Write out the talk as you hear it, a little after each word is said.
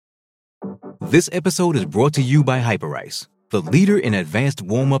This episode is brought to you by Hyperice, the leader in advanced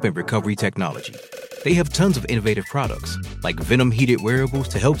warm-up and recovery technology. They have tons of innovative products, like Venom-heated wearables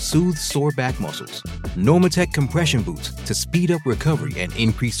to help soothe sore back muscles, Normatec compression boots to speed up recovery and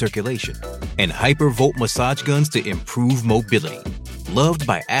increase circulation, and Hypervolt massage guns to improve mobility. Loved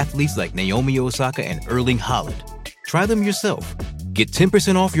by athletes like Naomi Osaka and Erling Haaland. Try them yourself. Get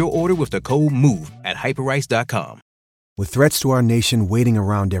 10% off your order with the code MOVE at hyperice.com. With threats to our nation waiting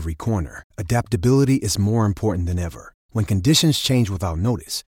around every corner, adaptability is more important than ever. When conditions change without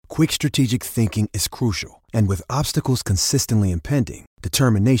notice, quick strategic thinking is crucial. And with obstacles consistently impending,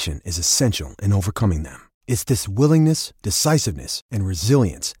 determination is essential in overcoming them. It's this willingness, decisiveness, and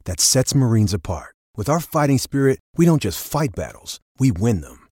resilience that sets Marines apart. With our fighting spirit, we don't just fight battles, we win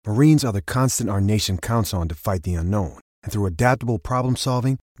them. Marines are the constant our nation counts on to fight the unknown. And through adaptable problem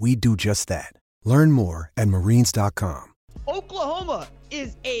solving, we do just that. Learn more at marines.com. Oklahoma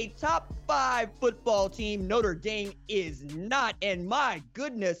is a top 5 football team. Notre Dame is not. And my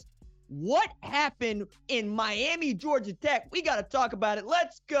goodness, what happened in Miami, Georgia Tech? We got to talk about it.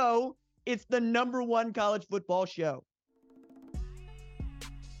 Let's go. It's the #1 college football show.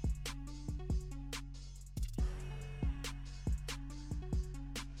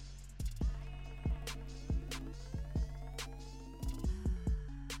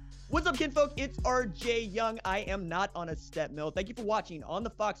 What's up, kinfolk? It's RJ Young. I am not on a step mill. Thank you for watching on the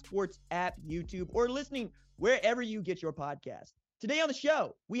Fox Sports app, YouTube, or listening wherever you get your podcast. Today on the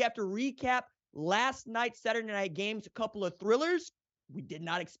show, we have to recap last night's Saturday night games, a couple of thrillers. We did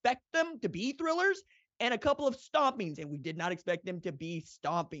not expect them to be thrillers, and a couple of stompings, and we did not expect them to be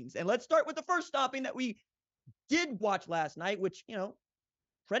stompings. And let's start with the first stomping that we did watch last night, which,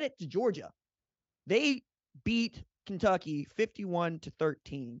 credit to Georgia. They beat Kentucky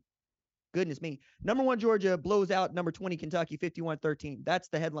 51-13. Goodness me. #1 Georgia blows out #20 Kentucky 51-13. That's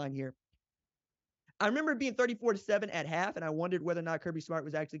the headline here. I remember it being 34-7 at half, and I wondered whether or not Kirby Smart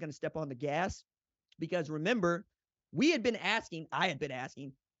was actually going to step on the gas. Because remember, I had been asking,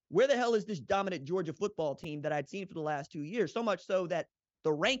 where the hell is this dominant Georgia football team that I'd seen for the last 2 years? So much so that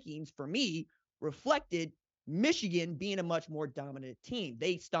the rankings for me reflected Michigan being a much more dominant team.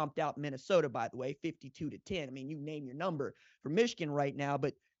 They stomped out Minnesota, by the way, 52-10. I mean, you name your number for Michigan right now,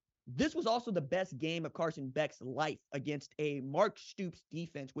 but this was also the best game of Carson Beck's life against a Mark Stoops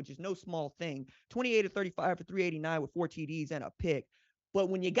defense, which is no small thing. 28-35 for 389 with 4 TDs and a pick. But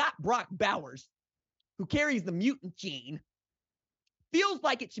when you got Brock Bowers, who carries the mutant gene, feels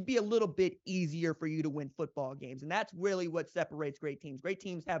like it should be a little bit easier for you to win football games. And that's really what separates great teams. Great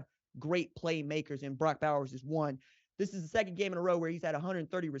teams have great playmakers, and Brock Bowers is one. This is the second game in a row where he's had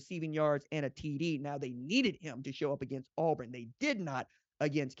 130 receiving yards and a TD. Now, they needed him to show up against Auburn. They did not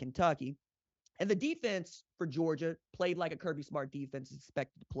against Kentucky. And the defense for Georgia played like a Kirby Smart defense is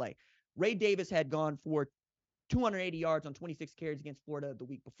expected to play. Ray Davis had gone for 280 yards on 26 carries against Florida the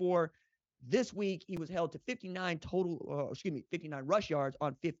week before. This week, he was held to 59 rush yards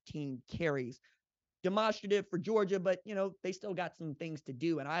on 15 carries. Demonstrative for Georgia, but, they still got some things to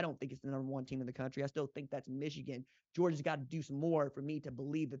do, and I don't think it's the #1 team in the country. I still think that's Michigan. Georgia's got to do some more for me to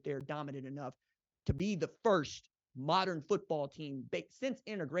believe that they're dominant enough to be the first modern football team since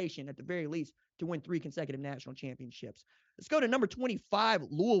integration, at the very least, to win 3 consecutive national championships. Let's go to #25,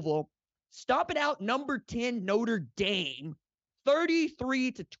 Louisville. Stop it out, #10, Notre Dame,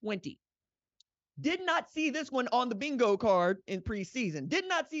 33-20. Did not see this one on the bingo card in preseason. Did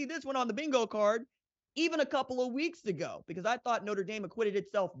not see this one on the bingo card even a couple of weeks ago, because I thought Notre Dame acquitted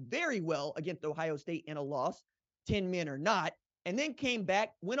itself very well against Ohio State in a loss, 10 men or not, and then came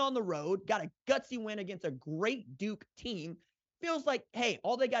back, went on the road, got a gutsy win against a great Duke team. Feels like, hey,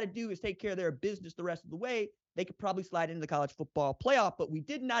 all they got to do is take care of their business the rest of the way. They could probably slide into the college football playoff, but we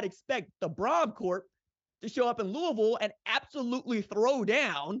did not expect the Brom Corp to show up in Louisville and absolutely throw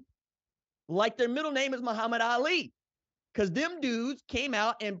down like their middle name is Muhammad Ali. Because them dudes came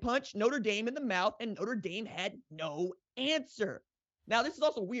out and punched Notre Dame in the mouth, and Notre Dame had no answer. Now, this is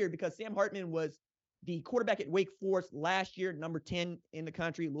also weird because Sam Hartman was the quarterback at Wake Forest last year, #10 in the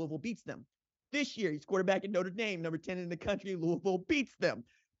country. Louisville beats them. This year, he's quarterback at Notre Dame, #10 in the country. Louisville beats them.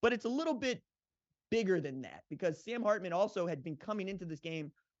 But it's a little bit bigger than that because Sam Hartman also had been coming into this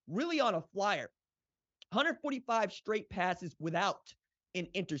game really on a flyer. 145 straight passes without an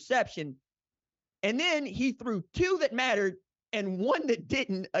interception. And then he threw 2 that mattered and 1 that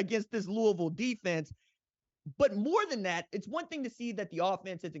didn't against this Louisville defense. But more than that, it's one thing to see that the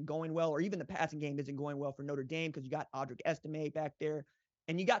offense isn't going well, or even the passing game isn't going well for Notre Dame, because you got Audric Estime back there,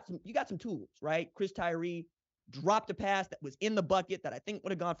 and you got some tools, right? Chris Tyree dropped a pass that was in the bucket that I think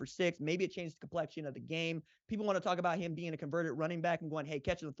would have gone for 6. Maybe it changed the complexion of the game. People want to talk about him being a converted running back and going, hey,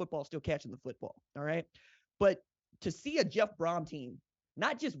 catching the football, still catching the football. All right. But to see a Jeff Brom team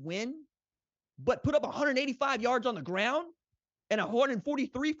not just win, but put up 185 yards on the ground and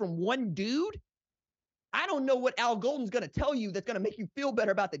 143 from one dude, I don't know what Al Golden's going to tell you that's going to make you feel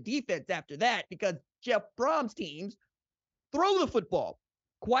better about the defense after that, because Jeff Brom's teams throw the football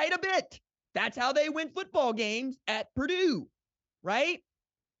quite a bit. That's how they win football games at Purdue, right?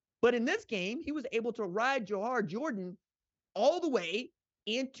 But in this game, he was able to ride Jawhar Jordan all the way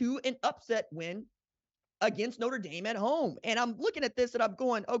into an upset win against Notre Dame at home. And I'm looking at this and I'm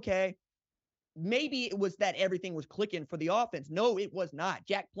going, okay, maybe it was that everything was clicking for the offense. No, it was not.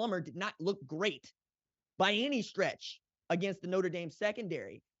 Jack Plummer did not look great by any stretch against the Notre Dame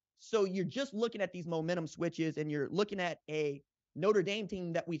secondary. So you're just looking at these momentum switches and you're looking at a Notre Dame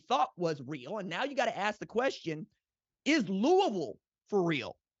team that we thought was real. And now you got to ask the question, is Louisville for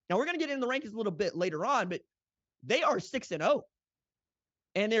real? Now we're going to get into the rankings a little bit later on, but they are 6-0.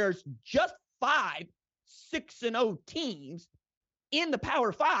 And there's just 5 6-0 teams in the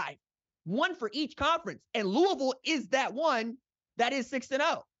Power 5, one for each conference. And Louisville is that one that is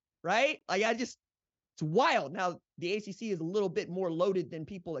 6-0, right? Like it's wild. Now the ACC is a little bit more loaded than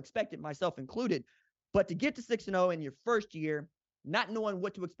people expected, myself included. But to get to 6-0 in your first year, not knowing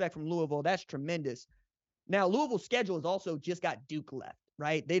what to expect from Louisville, that's tremendous. Now, Louisville's schedule has also just got Duke left,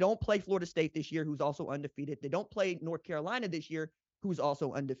 right? They don't play Florida State this year, who's also undefeated. They don't play North Carolina this year, who's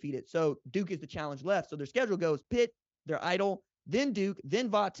also undefeated. So Duke is the challenge left. So their schedule goes Pitt, they're idle, then Duke, then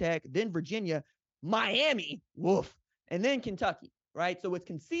Va-Tech, then Virginia, Miami, woof, and then Kentucky, right? So it's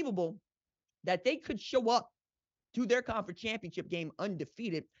conceivable that they could show up to their conference championship game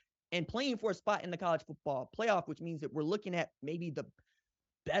undefeated and playing for a spot in the college football playoff, which means that we're looking at maybe the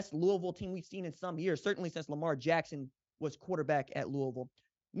best Louisville team we've seen in some years, certainly since Lamar Jackson was quarterback at Louisville.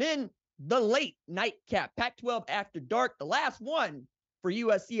 And then the late nightcap, Pac-12 After Dark, the last one for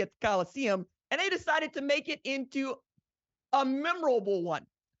USC at the Coliseum, and they decided to make it into a memorable one.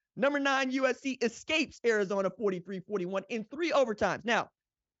 Number 9, USC escapes Arizona 43-41 in 3 overtimes. Now,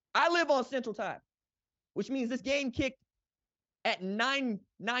 I live on Central Time, which means this game kicked at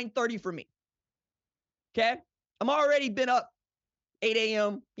 9:30 for me. Okay? I'm already been up 8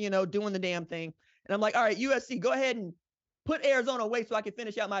 a.m., doing the damn thing. And I'm like, all right, USC, go ahead and put Arizona away so I can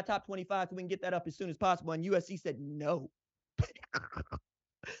finish out my top 25 so we can get that up as soon as possible. And USC said no.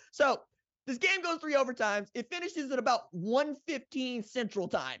 So this game goes 3 overtimes. It finishes at about 1:15 Central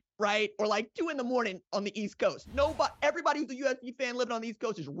Time, right? Or like 2 in the morning on the East Coast. Everybody who's a USC fan living on the East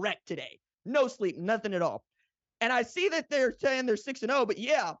Coast is wrecked today. No sleep, nothing at all. And I see that they're saying they're 6-0, but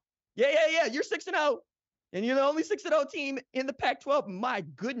yeah, you're 6-0. And you're the only 6-0 team in the Pac-12. My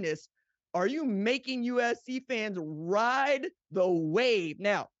goodness, are you making USC fans ride the wave?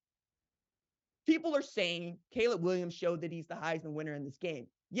 Now, people are saying Caleb Williams showed that he's the Heisman winner in this game.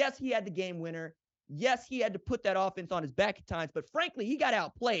 Yes, he had the game winner. Yes, he had to put that offense on his back at times, but frankly, he got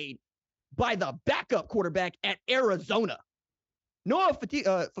outplayed by the backup quarterback at Arizona. Noah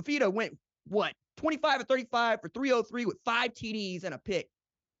Fafita went, 25 or 35 for 303 with 5 TDs and a pick.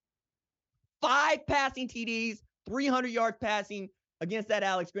 5 passing TDs, 300 yards passing against that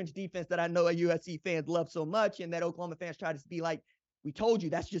Alex Grinch defense that I know USC fans love so much and that Oklahoma fans try to be like, we told you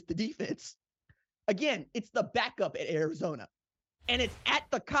that's just the defense. Again, it's the backup at Arizona. And it's at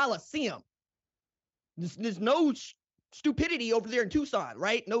the Coliseum. There's no stupidity over there in Tucson,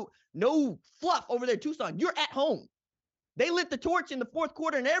 right? No fluff over there in Tucson. You're at home. They lit the torch in the fourth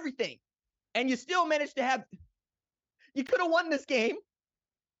quarter and everything. And you still managed to you could have won this game.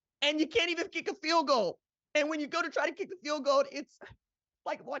 And you can't even kick a field goal. And when you go to try to kick the field goal, it's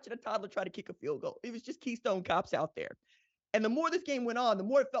like watching a toddler try to kick a field goal. It was just Keystone Cops out there. And the more this game went on, the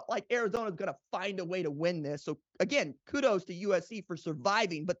more it felt like Arizona's going to find a way to win this. So, again, kudos to USC for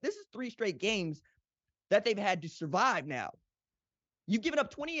surviving. But this is 3 straight games that they've had to survive now. You've given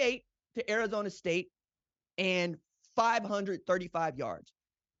up 28 to Arizona State and 535 yards.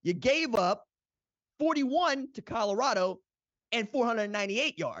 You gave up 41 to Colorado and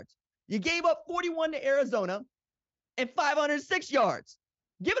 498 yards. You gave up 41 to Arizona and 506 yards.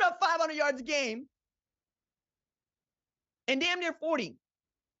 Giving up 500 yards a game and damn near 40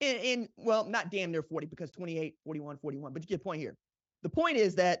 well, not damn near 40 because 28, 41, 41, but you get the point here. The point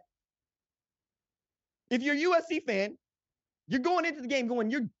is that if you're a USC fan, you're going into the game going,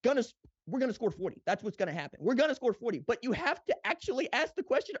 we're going to score 40. That's what's going to happen. We're going to score 40, but you have to actually ask the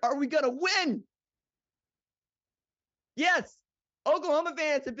question, are we going to win? Yes, Oklahoma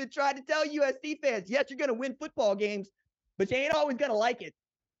fans have been trying to tell USC fans, yes, you're going to win football games, but you ain't always going to like it.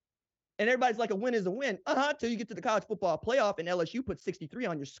 And everybody's like, a win is a win. Till you get to the college football playoff and LSU puts 63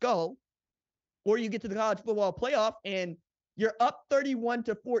 on your skull. Or you get to the college football playoff and you're up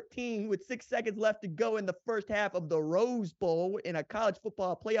 31-14 with 6 seconds left to go in the first half of the Rose Bowl in a college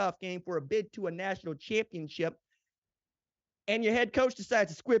football playoff game for a bid to a national championship. And your head coach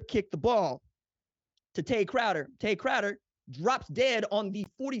decides to squib kick the ball to Tay Crowder. Tay Crowder drops dead on the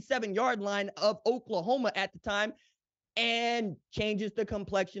 47-yard line of Oklahoma at the time and changes the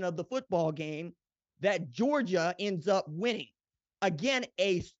complexion of the football game that Georgia ends up winning. Again,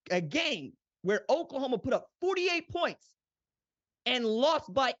 a game where Oklahoma put up 48 points and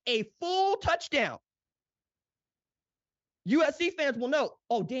lost by a full touchdown. USC fans will know,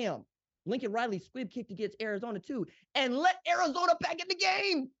 oh, damn, Lincoln Riley squib kicked against Arizona too, and let Arizona back in the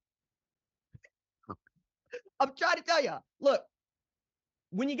game. I'm trying to tell you, look,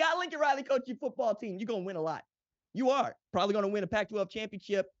 when you got Lincoln Riley coaching your football team, you're going to win a lot. You are probably going to win a Pac-12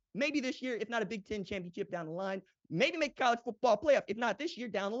 championship, maybe this year, if not a Big Ten championship down the line. Maybe make college football playoff, if not this year,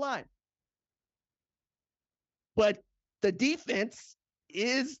 down the line. But the defense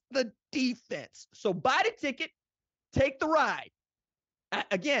is the defense. So buy the ticket, take the ride.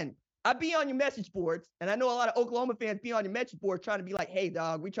 Again, I be on your message boards, and I know a lot of Oklahoma fans be on your message boards trying to be like, hey,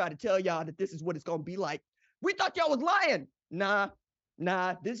 dog, we try to tell y'all that this is what it's going to be like. We thought y'all was lying. Nah,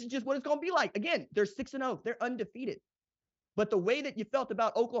 this is just what it's going to be like. Again, they're 6-0. They're undefeated. But the way that you felt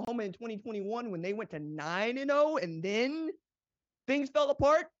about Oklahoma in 2021 when they went to 9-0 and then things fell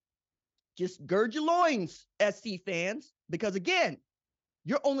apart, just gird your loins, SC fans, because again,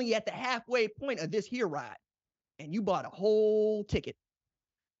 you're only at the halfway point of this here ride, and you bought a whole ticket.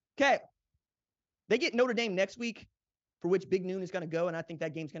 Okay, they get Notre Dame next week, for which Big Noon is going to go, and I think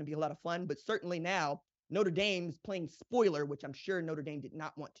that game's going to be a lot of fun, but certainly now, Notre Dame's playing spoiler, which I'm sure Notre Dame did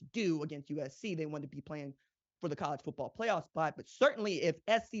not want to do against USC. They wanted to be playing for the college football playoff spot, but certainly if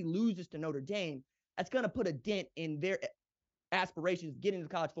SC loses to Notre Dame, that's going to put a dent in their aspirations of getting to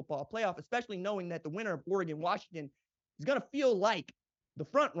the college football playoff, especially knowing that the winner of Oregon-Washington is going to feel like the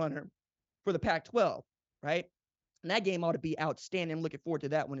front runner for the Pac-12, right? And that game ought to be outstanding. I'm looking forward to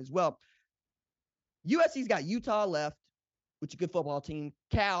that one as well. USC's got Utah left, which is a good football team.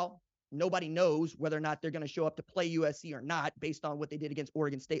 Cal, nobody knows whether or not they're going to show up to play USC or not based on what they did against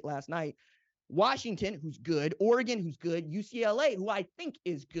Oregon State last night. Washington, who's good. Oregon, who's good. UCLA, who I think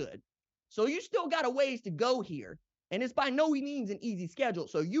is good. So you still got a ways to go here. And it's by no means an easy schedule.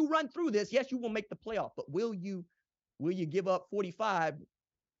 So you run through this. Yes, you will make the playoff, but will you give up 45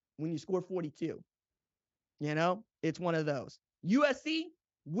 when you score 42? You know, it's one of those. USC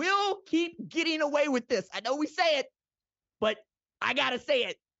will keep getting away with this. I know we say it, but I got to say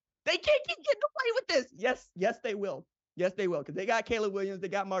it. They can't keep getting away with this. Yes, they will. Yes, they will. Because they got Caleb Williams. They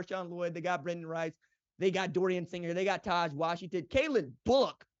got Marshawn Lloyd. They got Brendan Rice. They got Dorian Singer. They got Taj Washington. Kalen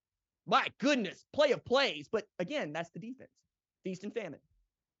Bullock. My goodness, play of plays. But again, that's the defense. Feast and famine.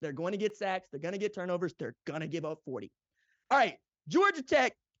 They're going to get sacks. They're going to get turnovers. They're going to give up 40. All right. Georgia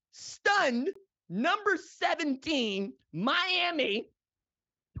Tech stunned number 17, Miami,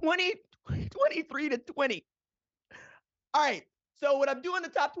 23-20. All right. So when I'm doing the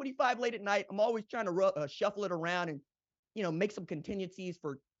top 25 late at night, I'm always trying to shuffle it around and, make some contingencies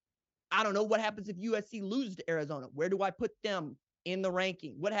for, I don't know, what happens if USC loses to Arizona? Where do I put them in the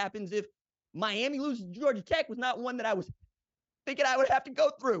ranking? What happens if Miami loses to Georgia Tech? Was not one that I was thinking I would have to go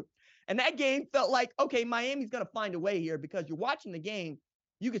through. And that game felt like, okay, Miami's going to find a way here, because you're watching the game.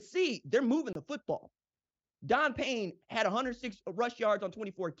 You could see they're moving the football. Don Payne had 106 rush yards on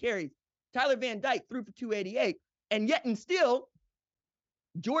 24 carries. Tyler Van Dyke threw for 288. And yet and still,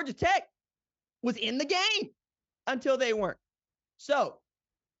 Georgia Tech was in the game until they weren't. So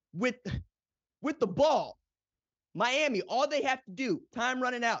with the ball, Miami, all they have to do, time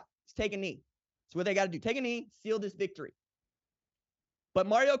running out, is take a knee. That's what they got to do. Take a knee, seal this victory. But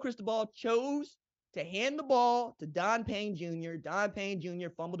Mario Cristobal chose to hand the ball to Don Payne Jr. Don Payne Jr.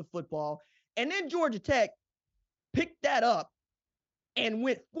 fumbled the football. And then Georgia Tech picked that up and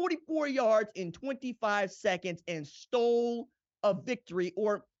went 44 yards in 25 seconds and stole a victory.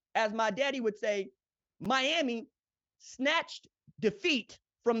 Or as my daddy would say, Miami snatched defeat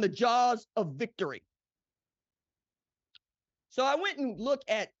from the jaws of victory. So I went and looked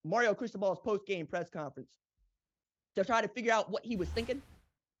at Mario Cristobal's post-game press conference to try to figure out what he was thinking,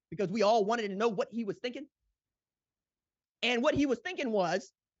 because we all wanted to know what he was thinking. And what he was thinking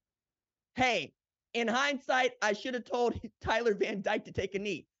was, hey, in hindsight, I should have told Tyler Van Dyke to take a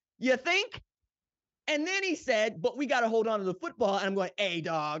knee. You think? And then he said, but we got to hold on to the football. And I'm going, hey,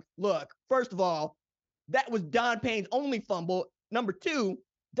 dog, look, first of all, that was Don Payne's only fumble. Number two,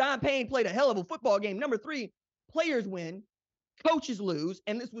 Don Payne played a hell of a football game. Number three, players win. coaches lose,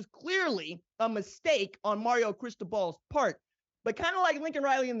 and this was clearly a mistake on Mario Cristobal's part. But kind of like Lincoln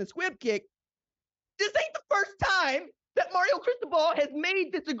Riley in the squib kick, this ain't the first time that Mario Cristobal has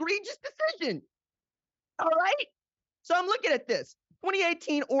made this egregious decision. All right? So I'm looking at this.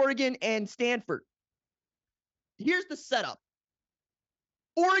 2018, Oregon and Stanford. Here's the setup.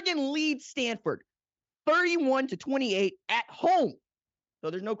 Oregon leads Stanford 31-28 at home. So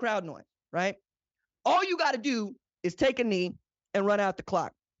there's no crowd noise, right? All you got to do is take a knee and run out the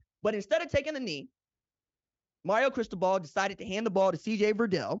clock. But instead of taking the knee, Mario Cristobal decided to hand the ball to C.J.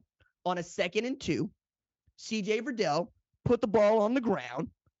 Verdell on a 2nd and 2. C.J. Verdell put the ball on the ground.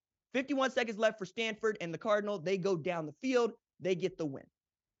 51 seconds left for Stanford and the Cardinal. They go down the field. They get the win.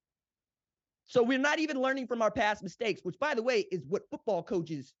 So we're not even learning from our past mistakes, which, by the way, is what football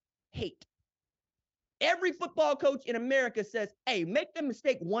coaches hate. Every football coach in America says, hey, make the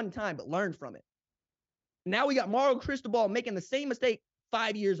mistake one time, but learn from it. Now we got Mario Cristobal making the same mistake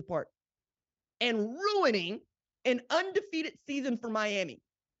 5 years apart and ruining an undefeated season for Miami.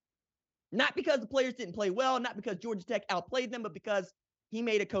 Not because the players didn't play well, not because Georgia Tech outplayed them, but because he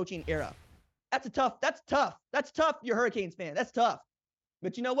made a coaching error. That's tough. That's tough, you're Hurricanes fan. That's tough.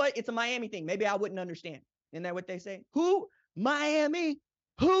 But you know what? It's a Miami thing. Maybe I wouldn't understand. Isn't that what they say? Who? Miami?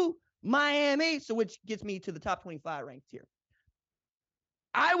 Who? Miami? So which gets me to the top 25 ranks here.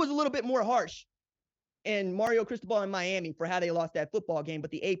 I was a little bit more harsh in Mario Cristobal in Miami for how they lost that football game,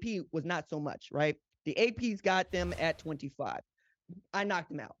 but the AP was not so much, right? The AP's got them at 25. I knocked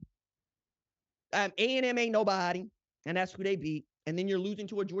them out. A&M ain't nobody, and that's who they beat. And then you're losing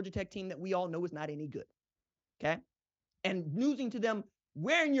to a Georgia Tech team that we all know is not any good, okay? And losing to them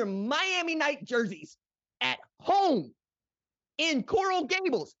wearing your Miami Night jerseys at home in Coral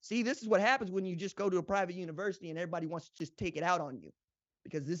Gables. See, this is what happens when you just go to a private university and everybody wants to just take it out on you.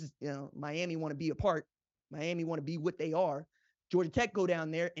 Because this is, Miami want to be a part. Miami want to be what they are. Georgia Tech go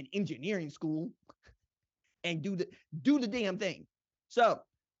down there, an engineering school, and do the damn thing. So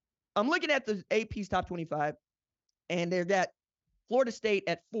I'm looking at the AP's top 25, and they've got Florida State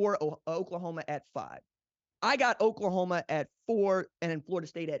at 4, Oklahoma at 5. I got Oklahoma at 4 and then Florida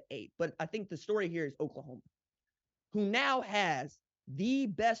State at 8. But I think the story here is Oklahoma, who now has the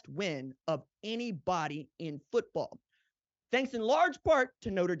best win of anybody in football, thanks in large part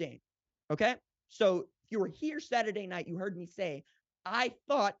to Notre Dame. Okay? So if you were here Saturday night, you heard me say, I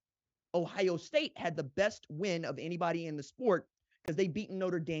thought Ohio State had the best win of anybody in the sport because they beat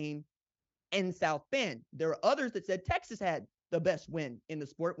Notre Dame and South Bend. There are others that said Texas had the best win in the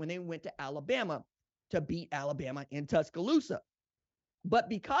sport when they went to Alabama to beat Alabama in Tuscaloosa. But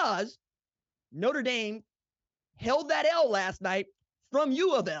because Notre Dame held that L last night from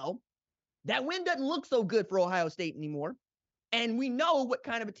U of L, that win doesn't look so good for Ohio State anymore. And we know what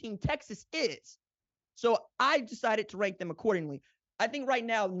kind of a team Texas is. So I decided to rank them accordingly. I think right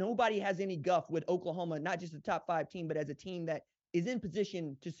now, nobody has any guff with Oklahoma, not just a top 5 team, but as a team that is in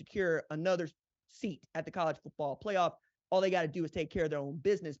position to secure another seat at the college football playoff. All they got to do is take care of their own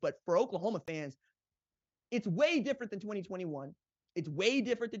business. But for Oklahoma fans, it's way different than 2021. It's way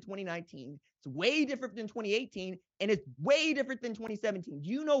different than 2019. It's way different than 2018. And it's way different than 2017. Do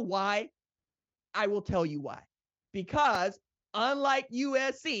you know why? I will tell you why. Because unlike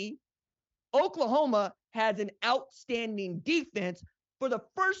USC, Oklahoma has an outstanding defense for the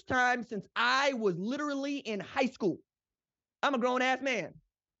first time since I was literally in high school. I'm a grown-ass man.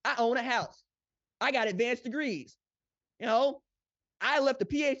 I own a house. I got advanced degrees. I left a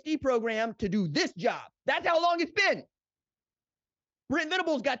PhD program to do this job. That's how long it's been. Brent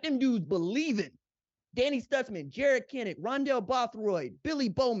Venables got them dudes believing. Danny Stutzman, Jared Kinnick, Rondell Bothroyd, Billy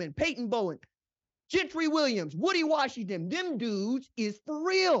Bowman, Peyton Bowen, Gentry Williams, Woody Washington. Them dudes is for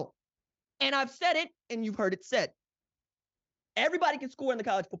real. And I've said it, and you've heard it said. Everybody can score in the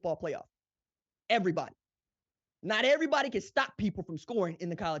college football playoff. Everybody. Not everybody can stop people from scoring in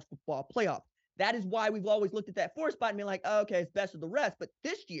the college football playoff. That is why we've always looked at that 4 spot and been like, oh, okay, it's best of the rest. But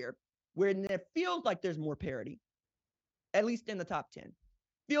this year, where it feels like there's more parity, at least in the top 10,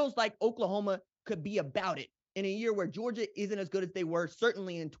 feels like Oklahoma could be about it in a year where Georgia isn't as good as they were,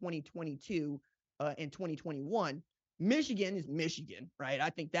 certainly in 2022 and 2021. Michigan is Michigan, right? I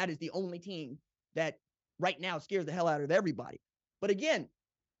think that is the only team that right now scares the hell out of everybody. But again,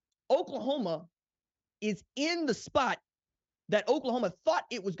 Oklahoma is in the spot that Oklahoma thought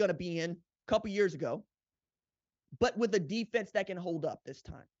it was going to be in a couple years ago, but with a defense that can hold up this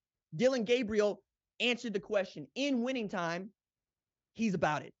time. Dillon Gabriel answered the question. In winning time, he's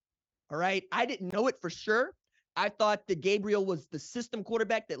about it. All right? I didn't know it for sure. I thought that Gabriel was the system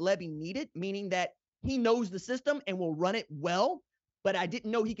quarterback that Levy needed, meaning that he knows the system and will run it well, but I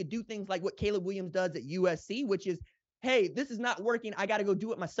didn't know he could do things like what Caleb Williams does at USC, which is hey, this is not working, I got to go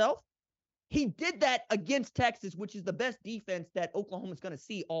do it myself. He did that against Texas, which is the best defense that Oklahoma's going to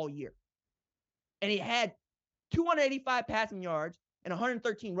see all year. And he had 285 passing yards and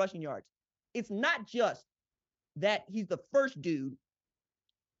 113 rushing yards. It's not just that he's the first dude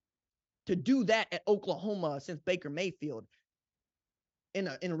to do that at Oklahoma since Baker Mayfield in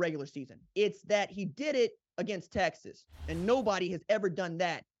a regular season. It's that he did it against Texas, and nobody has ever done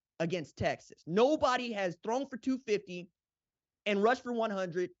that against Texas. Nobody has thrown for 250 and rushed for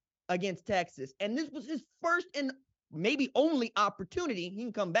 100 against Texas. And this was his first and maybe only opportunity. He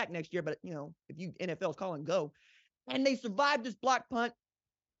can come back next year, but if you NFL's calling go. And they survived this block punt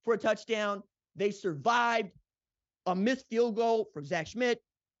for a touchdown. They survived a missed field goal from Zach Schmidt.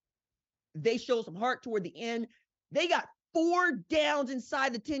 They showed some heart toward the end. They got 4 downs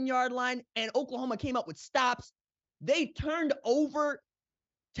inside the 10-yard line, and Oklahoma came up with stops. They turned over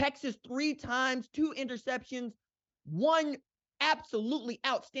Texas 3 times, 2 interceptions, 1 absolutely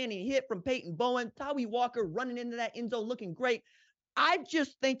outstanding hit from Peyton Bowen. Tawee Walker running into that end zone looking great. I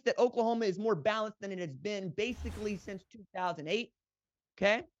just think that Oklahoma is more balanced than it has been basically since 2008,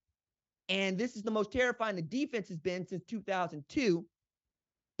 okay? And this is the most terrifying the defense has been since 2002,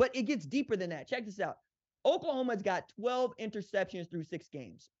 but it gets deeper than that. Check this out. Oklahoma's got 12 interceptions through 6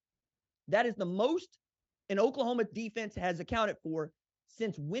 games. That is the most an Oklahoma defense has accounted for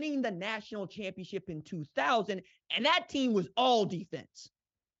since winning the national championship in 2000, and that team was all defense.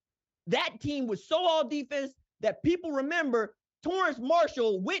 That team was so all defense that people remember Torrance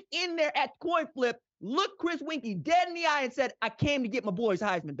Marshall went in there at the coin flip, looked Chris Winkie dead in the eye and said, I came to get my boys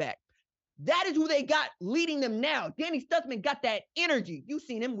Heisman back. That is who they got leading them now. Danny Stutzman got that energy. You've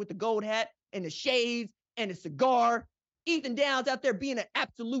seen him with the gold hat and the shades and the cigar. Ethan Downs out there being an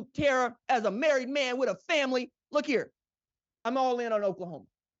absolute terror as a married man with a family. Look here. I'm all in on Oklahoma.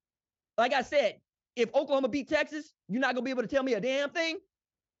 Like I said, if Oklahoma beat Texas, you're not going to be able to tell me a damn thing.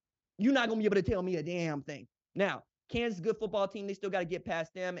 You're not going to be able to tell me a damn thing. Now, Kansas is a good football team. They still got to get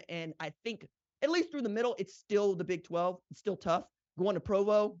past them. And I think, at least through the middle, it's still the Big 12. It's still tough. Going to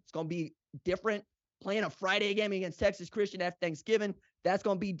Provo, it's going to be different. Playing a Friday game against Texas Christian after Thanksgiving, that's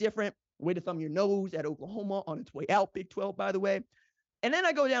going to be different. Way to thumb your nose at Oklahoma on its way out, Big 12, by the way. And then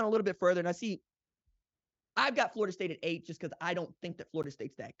I go down a little bit further, and I see I've got Florida State at 8 just because I don't think that Florida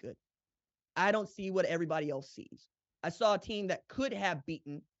State's that good. I don't see what everybody else sees. I saw a team that could have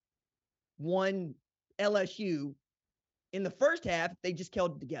beaten one LSU in the first half if they just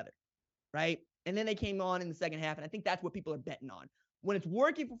held it together, right? And then they came on in the second half, and I think that's what people are betting on. When it's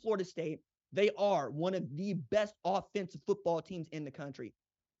working for Florida State, they are one of the best offensive football teams in the country.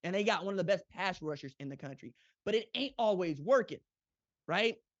 And they got one of the best pass rushers in the country. But it ain't always working,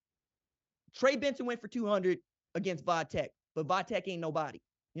 right? Trey Benson went for 200 against Vodtech, but Vodtech ain't nobody.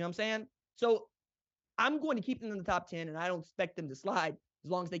 You know what I'm saying? So I'm going to keep them in the top 10, and I don't expect them to slide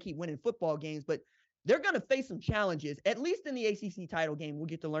as long as they keep winning football games. But they're going to face some challenges, at least in the ACC title game. We'll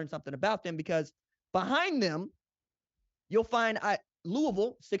get to learn something about them because behind them, you'll find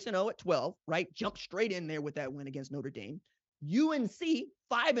Louisville, 6-0 at 12, right? Jumped straight in there with that win against Notre Dame. UNC,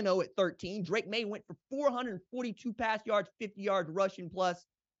 5-0 at 13. Drake May went for 442 pass yards, 50 yards rushing plus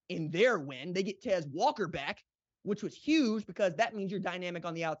in their win. They get Tez Walker back, which was huge because that means you're dynamic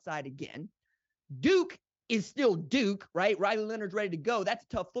on the outside again. Duke is still Duke, right? Riley Leonard's ready to go. That's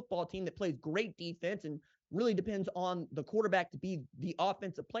a tough football team that plays great defense and really depends on the quarterback to be the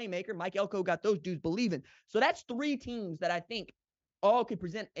offensive playmaker. Mike Elko got those dudes believing. So that's 3 teams that I think all could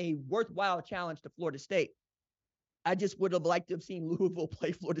present a worthwhile challenge to Florida State. I just would have liked to have seen Louisville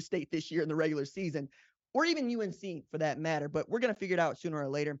play Florida State this year in the regular season, or even UNC for that matter, but we're going to figure it out sooner or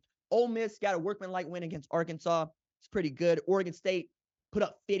later. Ole Miss got a workmanlike win against Arkansas. It's pretty good. Oregon State put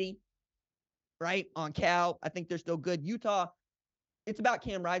up 50, right, on Cal. I think they're still good. Utah, it's about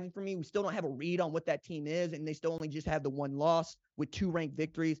Cam Rising for me. We still don't have a read on what that team is, and they still only just have the 1 loss with 2 ranked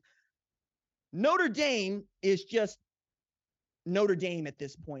victories. Notre Dame is just Notre Dame at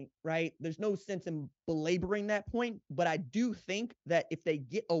this point, right? There's no sense in belaboring that point, but I do think that if they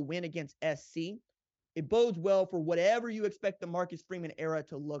get a win against SC, it bodes well for whatever you expect the Marcus Freeman era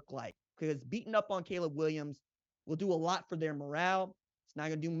to look like, because beating up on Caleb Williams will do a lot for their morale. It's not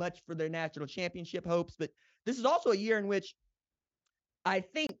going to do much for their national championship hopes, but this is also a year in which I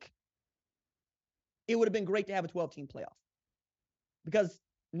think it would have been great to have a 12-team playoff because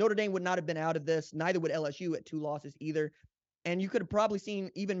Notre Dame would not have been out of this. Neither would LSU at 2 losses either. And you could have probably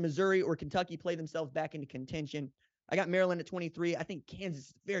seen even Missouri or Kentucky play themselves back into contention. I got Maryland at 23. I think Kansas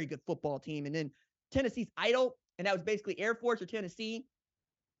is a very good football team. And then Tennessee's idle, and that was basically Air Force or Tennessee.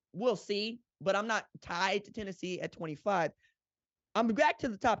 We'll see, but I'm not tied to Tennessee at 25. I'm back to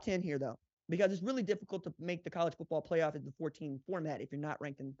the top 10 here, though, because it's really difficult to make the college football playoff as the 14 format if you're not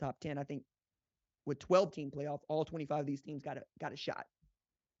ranked in the top 10. I think with 12-team playoff, all 25 of these teams got a shot.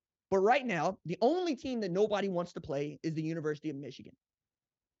 But right now, the only team that nobody wants to play is the University of Michigan.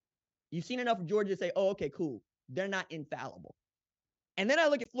 You've seen enough of Georgia to say, oh, okay, cool. They're not infallible. And then I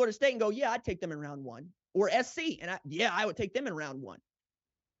look at Florida State and go, yeah, I'd take them in round 1. Or SC, and I would take them in round 1.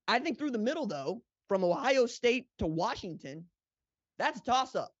 I think through the middle, though, from Ohio State to Washington, that's a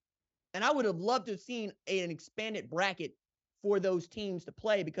toss-up. And I would have loved to have seen an expanded bracket for those teams to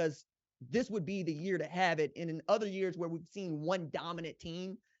play, because this would be the year to have it. And in other years where we've seen one dominant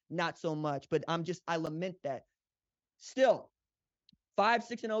team, not so much. But I lament that. Still, 5,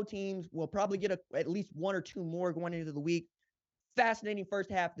 6-0 teams will probably get at least 1 or 2 more going into the week. Fascinating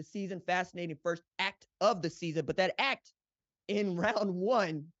first half of the season, fascinating first act of the season. But that act in round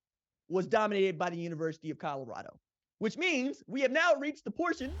 1 was dominated by the University of Colorado, which means we have now reached the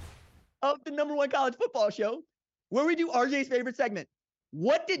portion of the number 1 college football show where we do RJ's favorite segment.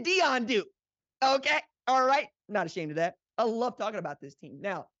 What did Deion do? Okay. All right. Not ashamed of that. I love talking about this team.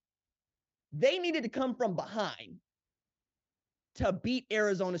 Now, they needed to come from behind to beat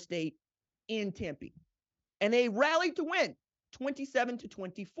Arizona State in Tempe. And they rallied to win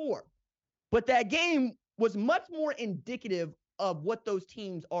 27-24. But that game was much more indicative of what those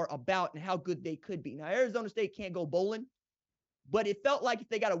teams are about and how good they could be. Now, Arizona State can't go bowling, but it felt like if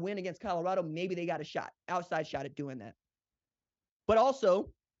they got a win against Colorado, maybe they got a outside shot at doing that. But also,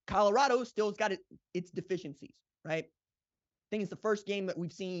 Colorado still's got its deficiencies, right? I think it's the first game that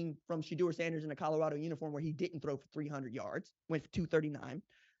we've seen from Shedeur Sanders in a Colorado uniform where he didn't throw for 300 yards, went for 239.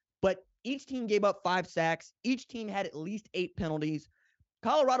 But each team gave up 5 sacks. Each team had at least 8 penalties.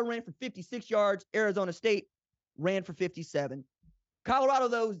 Colorado ran for 56 yards. Arizona State ran for 57. Colorado,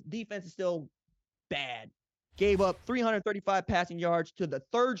 though, defense is still bad. Gave up 335 passing yards to the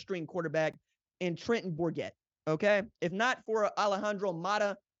 3rd-string quarterback in Trenton Bourguet. Okay? If not for Alejandro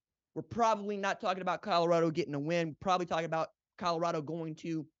Mata, we're probably not talking about Colorado getting a win. We're probably talking about Colorado going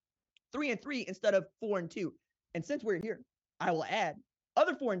to 3-3 instead of 4-2. And since we're here, I will add,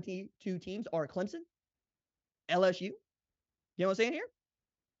 other 4-2 teams are Clemson, LSU. You know what I'm saying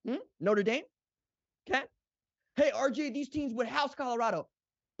here? Notre Dame. Okay? Hey, RJ, these teams would house Colorado.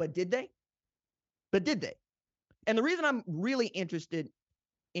 But did they? And the reason I'm really interested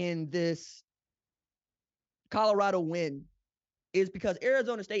in this Colorado win is because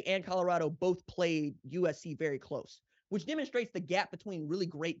Arizona State and Colorado both played USC very close, which demonstrates the gap between really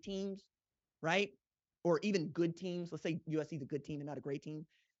great teams, right? Or even good teams. Let's say USC is a good team and not a great team,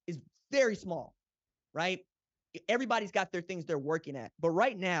 is very small, right? Everybody's got their things they're working at. But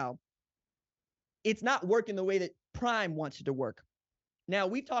right now, it's not working the way that Prime wants it to work. Now,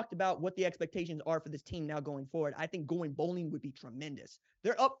 we've talked about what the expectations are for this team now going forward. I think going bowling would be tremendous.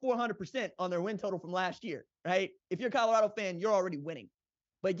 They're up 400% on their win total from last year, right? If you're a Colorado fan, you're already winning.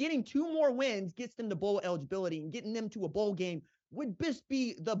 But getting 2 more wins gets them to bowl eligibility, and getting them to a bowl game would just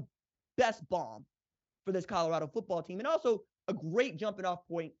be the best bomb for this Colorado football team, and also a great jumping off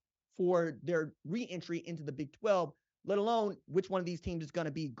point for their re-entry into the Big 12, let alone which one of these teams is going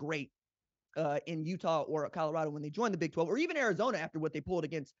to be great in Utah or Colorado when they join the Big 12, or even Arizona after what they pulled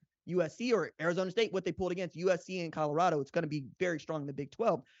against USC, or Arizona State, what they pulled against USC and Colorado. It's going to be very strong in the Big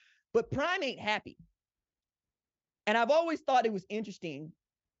 12. But Prime ain't happy. And I've always thought it was interesting,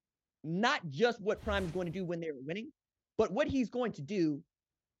 not just what Prime is going to do when they're winning, but what he's going to do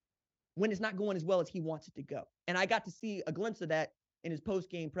when it's not going as well as he wants it to go. And I got to see a glimpse of that in his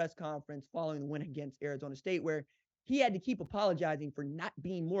post-game press conference following the win against Arizona State, where he had to keep apologizing for not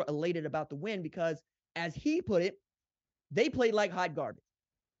being more elated about the win because, as he put it, they played like hot garbage.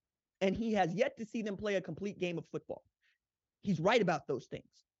 And he has yet to see them play a complete game of football. He's right about those things.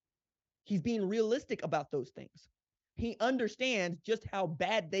 He's being realistic about those things. He understands just how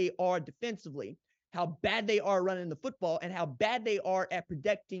bad they are defensively, how bad they are running the football, and how bad they are at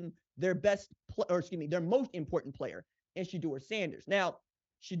protecting their their most important player in Shedeur Sanders. Now,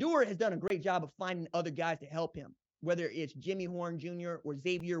 Shedeur has done a great job of finding other guys to help him, whether it's Jimmy Horn Jr. or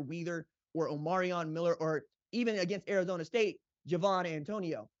Xavier Wheeler or Omarion Miller, or even against Arizona State, Javon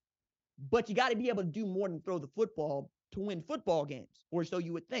Antonio. But you got to be able to do more than throw the football to win football games, or so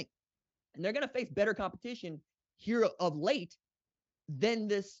you would think. And they're going to face better competition here of late than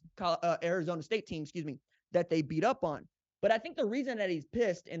this Arizona State team, that they beat up on. But I think the reason that he's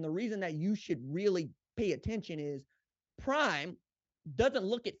pissed, and the reason that you should really pay attention, is Prime doesn't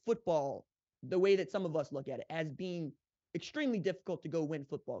look at football the way that some of us look at it, as being extremely difficult to go win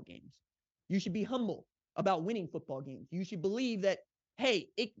football games. You should be humble about winning football games. You should believe that, hey,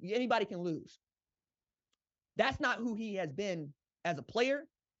 anybody can lose. That's not who he has been as a player,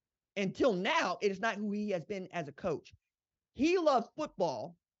 Until now, it is not who he has been as a coach. He loves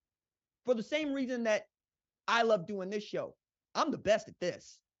football for the same reason that I love doing this show. I'm the best at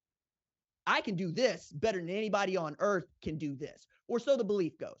this. I can do this better than anybody on earth can do this. Or so the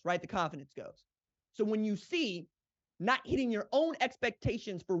belief goes, right? The confidence goes. So when you see not hitting your own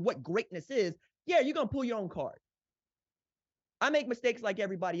expectations for what greatness is, yeah, you're going to pull your own card. I make mistakes like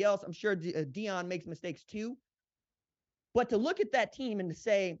everybody else. I'm sure Deion makes mistakes too. But to look at that team and to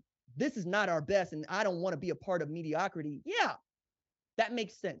say, this is not our best and I don't want to be a part of mediocrity, yeah, that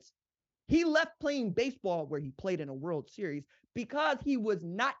makes sense. He left playing baseball where he played in a World Series because he was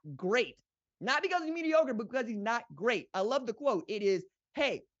not great. Not because he's mediocre, but because he's not great. I love the quote. It is,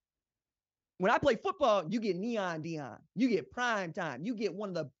 hey, when I play football, you get Neon Deion. You get prime time. You get one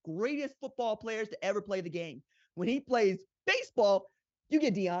of the greatest football players to ever play the game. When he plays baseball, you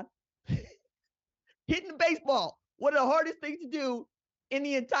get Deion. Hitting the baseball, one of the hardest things to do in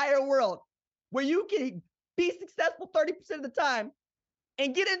the entire world, where you can be successful 30% of the time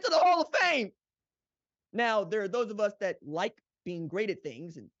and get into the Hall of Fame. Now, there are those of us that like being great at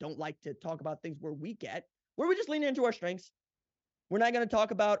things and don't like to talk about things we're weak at, where we just lean into our strengths. We're not going to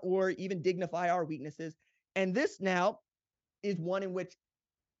talk about or even dignify our weaknesses. And this now is one in which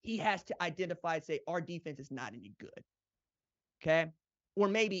he has to identify and say, our defense is not any good. Okay? Or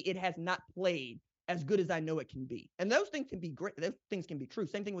maybe it has not played as good as I know it can be. And those things can be great. Those things can be true.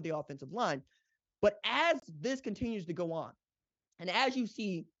 Same thing with the offensive line. But as this continues to go on, and as you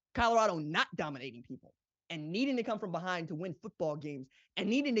see Colorado not dominating people and needing to come from behind to win football games and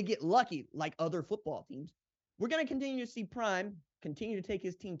needing to get lucky like other football teams, we're going to continue to see Prime continue to take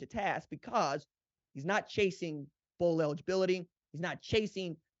his team to task because he's not chasing bowl eligibility. He's not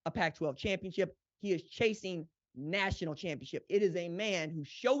chasing a Pac-12 championship. He is chasing national championship. It is a man who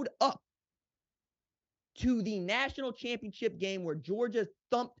showed up to the national championship game where Georgia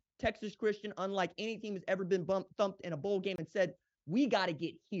thumped Texas Christian, unlike any team has ever been thumped in a bowl game, and said, we got to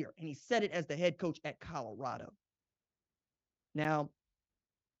get here. And he said it as the head coach at Colorado. Now,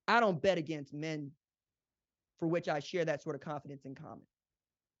 I don't bet against men for which I share that sort of confidence in common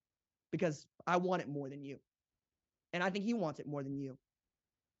because I want it more than you. And I think he wants it more than you.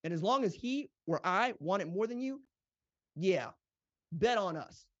 And as long as he or I want it more than you, yeah, bet on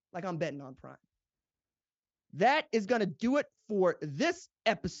us like I'm betting on Prime. That is going to do it for this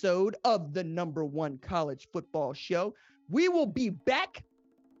episode of the #1 college football show. We will be back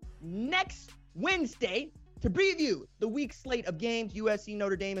next Wednesday to preview the week slate of games. USC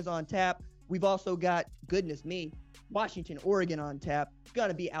Notre Dame is on tap. We've also got, goodness me, Washington, Oregon on tap. It's going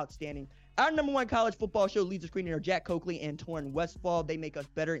to be outstanding. Our #1 college football show leads the screener Jack Coakley and Torrin Westfall. They make us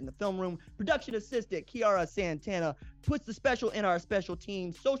better in the film room. Production assistant Kiara Santana puts the special in our special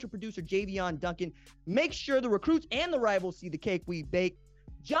team. Social producer Javion Duncan makes sure the recruits and the rivals see the cake we bake.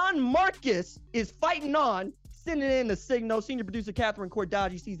 John Marcus is fighting on, sending in the signal. Senior producer Catherine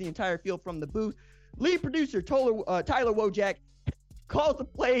Cordaji sees the entire field from the booth. Lead producer Tyler Wojak calls the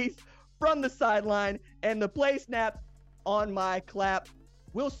plays from the sideline, and the play snaps on my clap.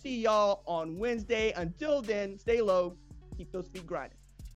 We'll see y'all on Wednesday. Until then, stay low, keep those feet grinding.